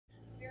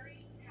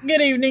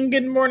Good evening,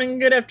 good morning,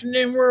 good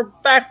afternoon. We're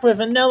back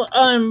with another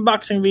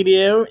unboxing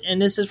video,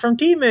 and this is from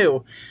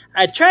Temu.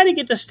 I tried to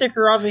get the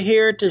sticker off of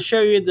here to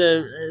show you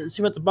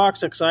see what the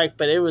box looks like,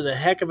 but it was a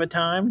heck of a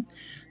time.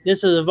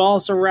 This is a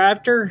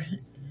Raptor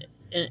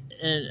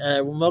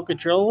and remote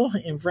control,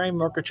 in-frame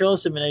remote control,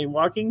 simulated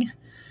walking.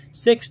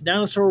 6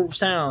 dinosaur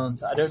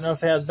sounds. I don't know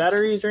if it has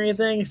batteries or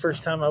anything.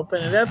 First time I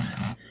open it up.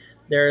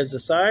 There's the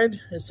side.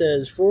 It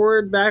says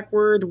forward,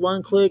 backward,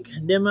 one-click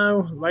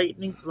demo,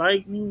 lightning,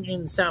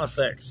 and sound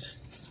effects.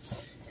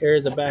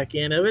 Here's the back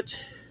end of it.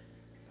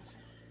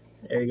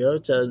 There you go.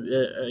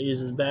 It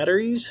uses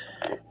batteries,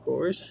 of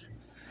course.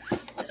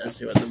 Let's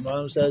see what the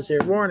bottom says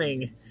here.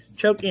 Warning: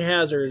 choking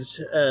hazards.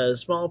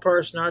 Small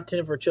parts not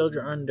intended for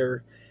children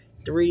under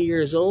 3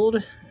 years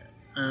old.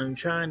 I'm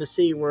trying to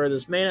see where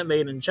this made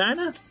in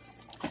China.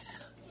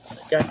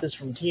 Got this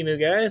from Temu,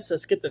 guys.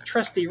 Let's get the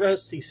trusty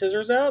rusty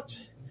scissors out.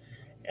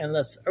 And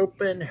let's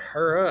open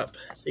her up.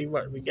 See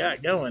what we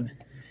got going.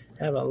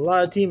 Have a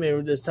lot of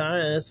Temu this time,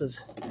 and this is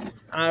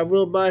I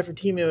will buy for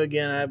Temu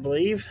again, I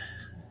believe.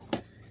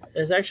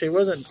 It actually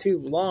wasn't too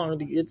long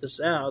to get this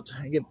out,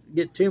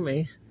 get to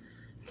me.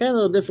 Kind of a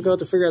little difficult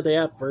to figure out the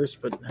app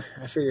first, but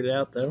I figured it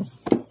out though.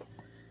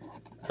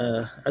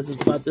 I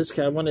just bought this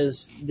kind of one of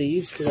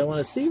these because I want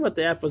to see what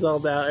the app was all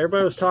about.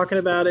 Everybody was talking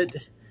about it,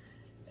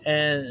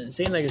 and it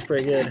seemed like it's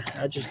pretty good.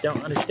 I just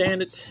don't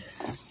understand it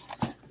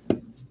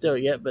still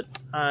yet, but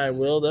I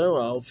will though.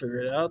 I'll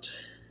figure it out.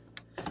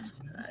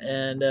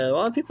 And a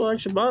lot of people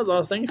actually bought a lot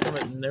of things from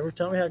it, and they were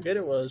telling me how good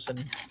it was.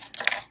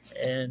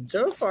 And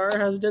so far, it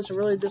hasn't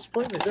really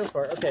disappointed me so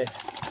far. Okay,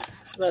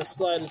 let's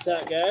slide this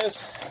out,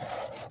 guys.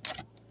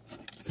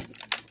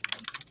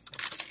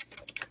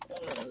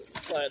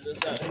 Slide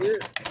this out here.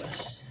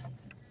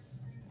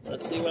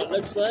 Let's see what it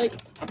looks like.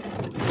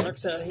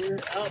 Box out here,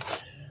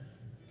 out.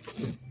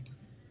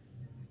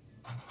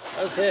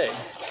 Okay.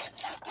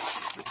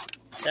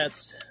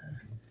 That's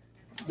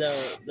the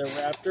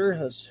Raptor.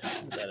 Let's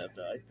put that up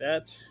there like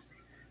that.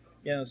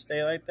 You know,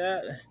 stay like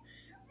that.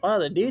 Wow,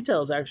 the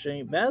details actually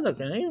ain't bad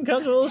looking. It even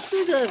comes with a little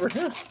screwdriver.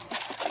 Huh?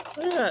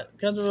 Look at that. It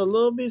comes with a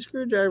little bitty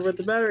screwdriver with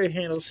the battery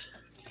handles.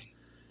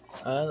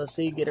 Let's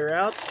see, get her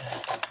out.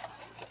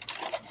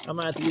 I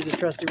might have to use the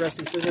trusty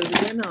rusty scissors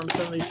again on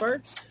some of these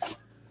parts.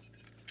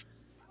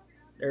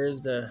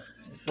 There's the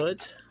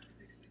foot.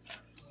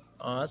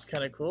 Oh, that's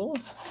kind of cool.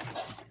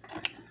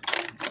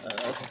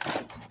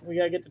 We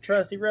gotta get the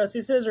trusty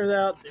rusty scissors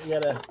out. We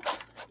gotta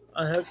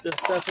unhook this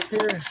stuff up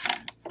here.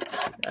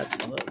 Got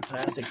some little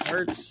plastic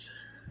parts.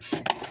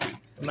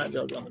 I might be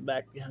able to go on the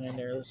back behind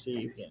there. Let's see.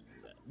 You can't.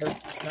 Nope,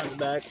 not the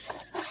back.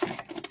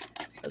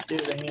 Let's do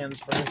the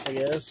hands first, I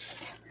guess.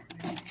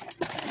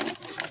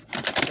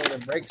 So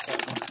the brakes on.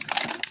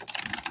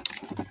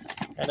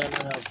 I don't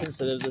know how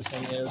sensitive this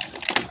thing is.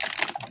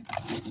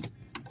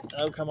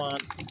 Oh, come on.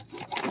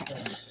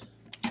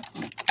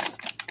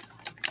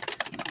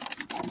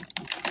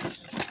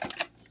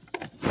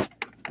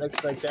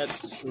 Looks like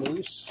that's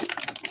loose.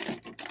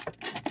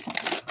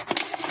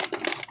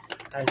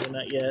 Actually,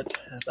 not yet.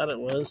 I thought it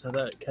was. I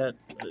thought it cut,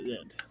 but it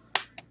didn't.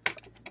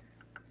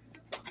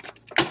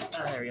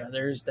 There we go.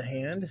 There's the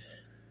hand.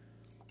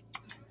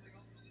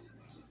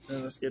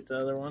 Then let's get the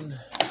other one.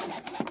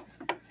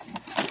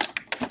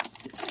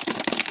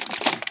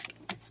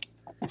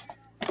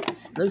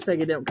 Looks like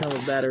it don't come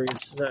with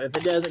batteries. So if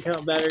it doesn't come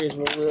with batteries,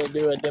 we'll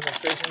do a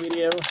demonstration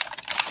video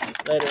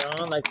later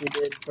on, like we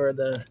did for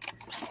the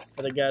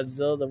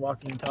Godzilla, the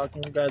walking,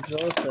 talking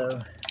Godzilla. So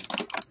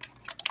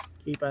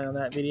keep an eye on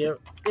that video,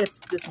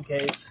 just in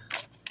case.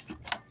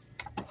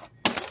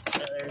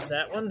 So there's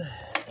that one.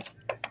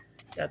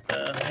 Got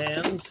the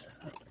hands,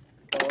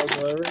 balls,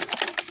 whatever.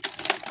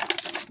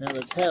 Now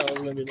the tail is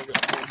going to be a little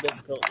bit more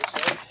difficult, looks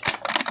like.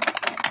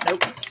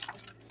 Nope.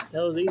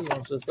 That was easy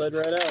one, so it slid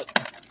right out.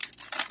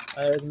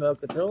 There's the remote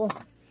control.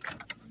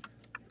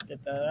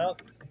 Get that out.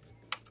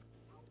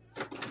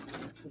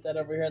 Put that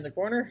over here in the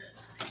corner.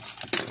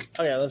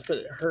 Oh yeah, let's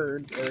put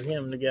her or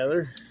him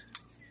together.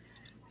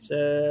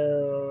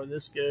 So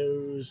this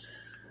goes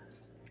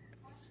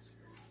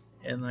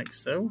in like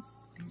so.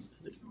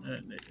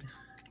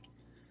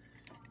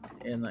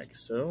 And like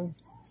so.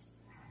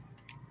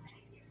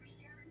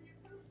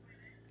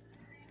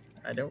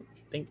 I don't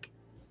think.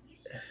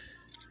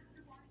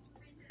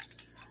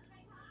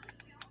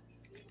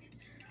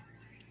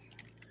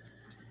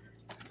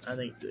 I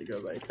think they go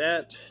like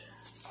that.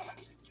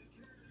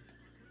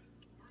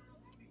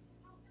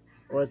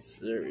 What's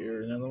there?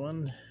 Here, another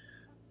one.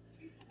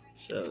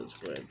 So this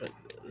way, but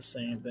the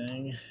same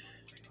thing.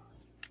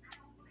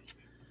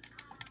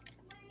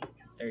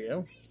 There you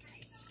go.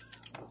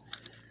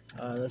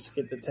 Let's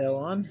get the tail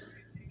on.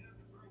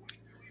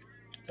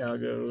 Tail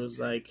goes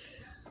like.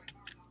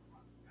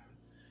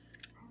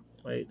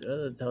 Wait, the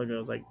other tail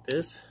goes like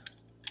this,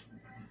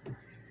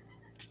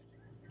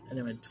 and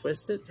then we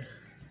twist it.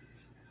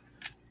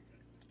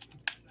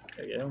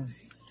 There you go.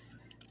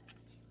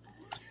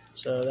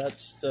 So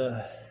that's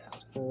the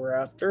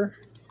Raptor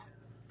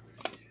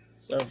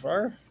so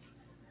far.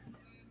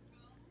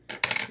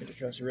 Get the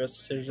trust the rest of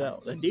the scissors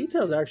out. The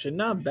details are actually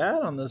not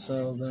bad on this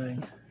little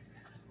thing.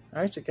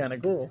 Actually kind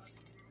of cool.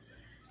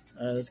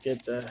 Let's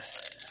get the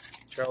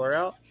controller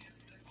out.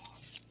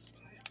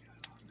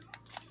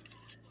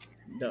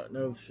 Don't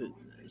know if it,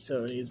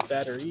 so it needs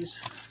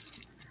batteries.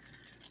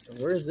 So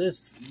where's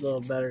this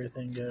little battery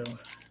thing go?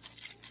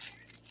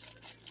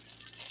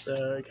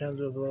 So it comes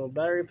with a little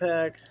battery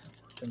pack.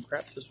 Some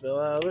crap just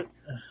fell out of it.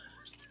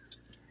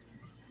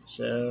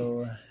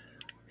 So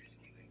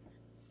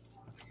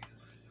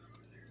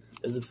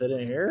does it fit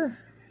in here?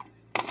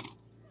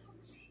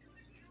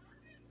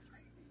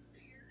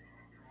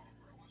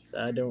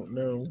 I don't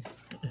know.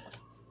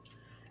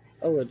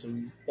 Oh, it's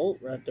a bolt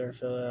right there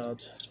fell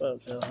out. That's why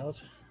it fell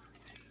out.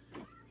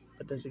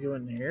 But does it go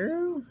in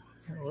here?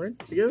 Where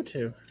does it go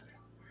to?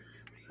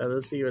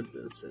 Let's see what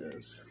this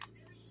is.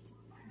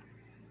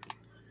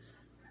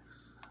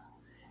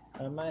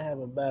 I might have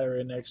a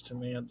battery next to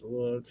me. I have to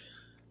look.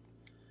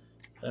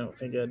 I don't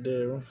think I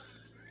do.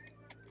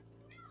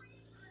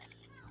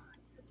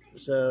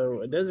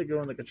 So it doesn't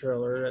go in the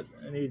controller.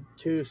 I need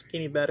 2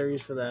 skinny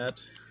batteries for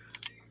that.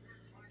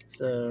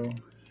 So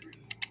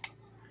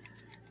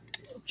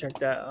check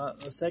that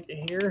out in a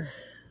second here.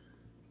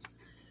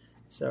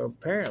 So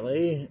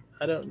apparently,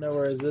 I don't know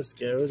where this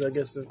goes. I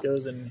guess this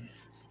goes in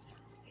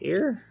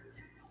here.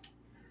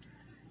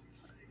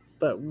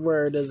 But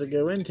where does it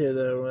go into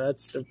though?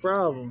 That's the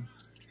problem.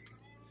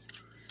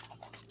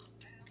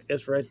 I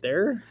guess right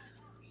there.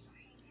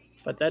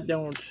 But that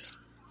don't.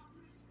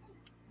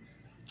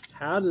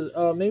 How does?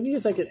 Oh, maybe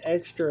it's like an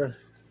extra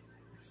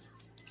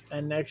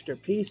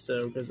piece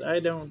though, because I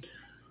don't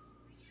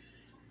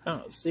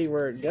see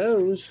where it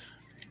goes.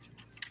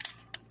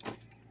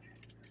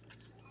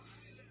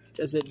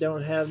 Because it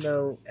don't have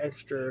no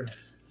extra.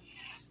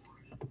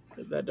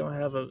 That don't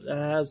have a. That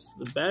has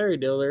the battery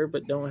deal there,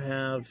 but don't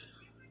have.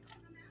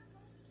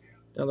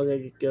 Don't look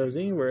like it goes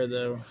anywhere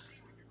though.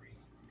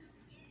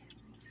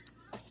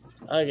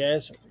 Alright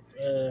guys,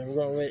 we're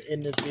going to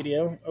end this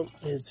video. Oh,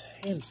 his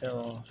hand fell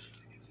off.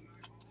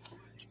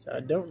 So I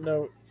don't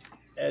know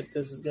if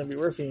this is going to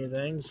be worth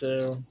anything,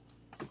 so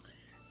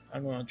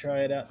I'm going to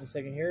try it out in a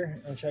second here.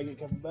 I'm going to try to get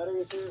a couple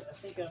batteries here. I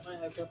think I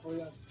might have a couple in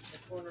the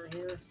corner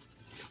here.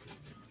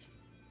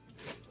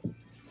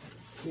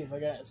 See if I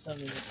got some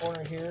in the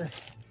corner here.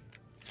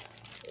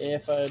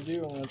 If I do,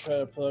 I'm going to try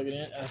to plug it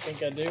in. I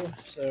think I do.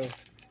 So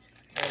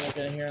I'm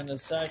looking here on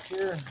this side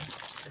here.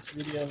 This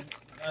video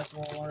lasts a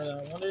little longer than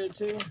I wanted it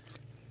to.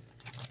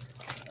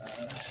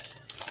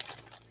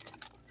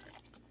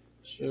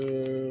 So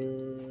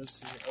let's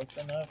see,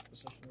 open up.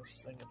 Let's open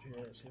this thing up here.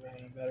 Let's see if I have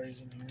any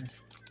batteries in here.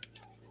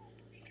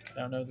 I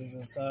don't know if this is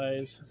the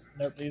size.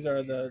 Nope, these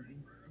are the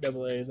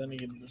AA's. I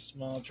need the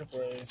small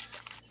AA's.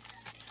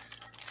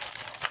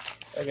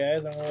 Okay,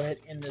 guys, I'm going to go ahead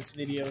and end this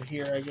video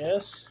here, I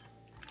guess.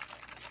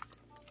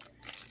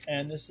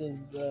 And this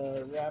is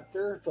the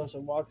Raptor, close to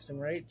walks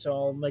and rate. So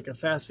I'll make a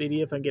fast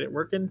video if I get it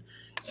working.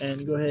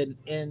 And go ahead and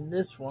end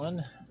this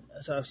one.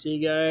 So I'll see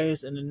you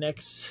guys in the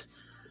next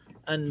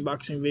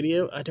unboxing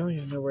video. I don't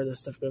even know where this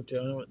stuff goes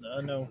to.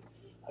 I know.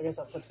 I guess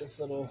I'll put this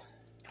little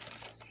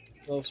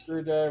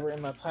screwdriver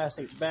in my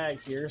plastic bag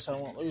here, so I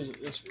won't lose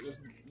it.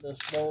 This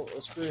bolt,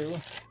 a screw,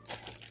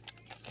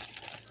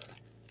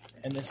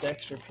 and this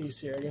extra piece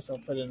here. I guess I'll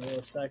put it in a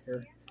little sack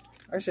here.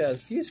 Actually, it has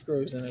a few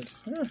screws in it.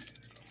 Huh.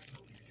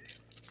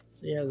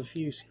 So it has a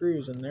few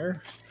screws in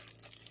there.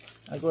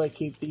 I'll go ahead and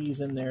keep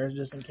these in there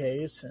just in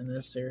case, and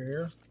this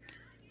here.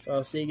 So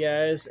I'll see you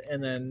guys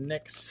in the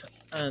next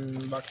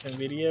unboxing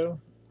video.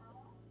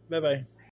 Bye-bye.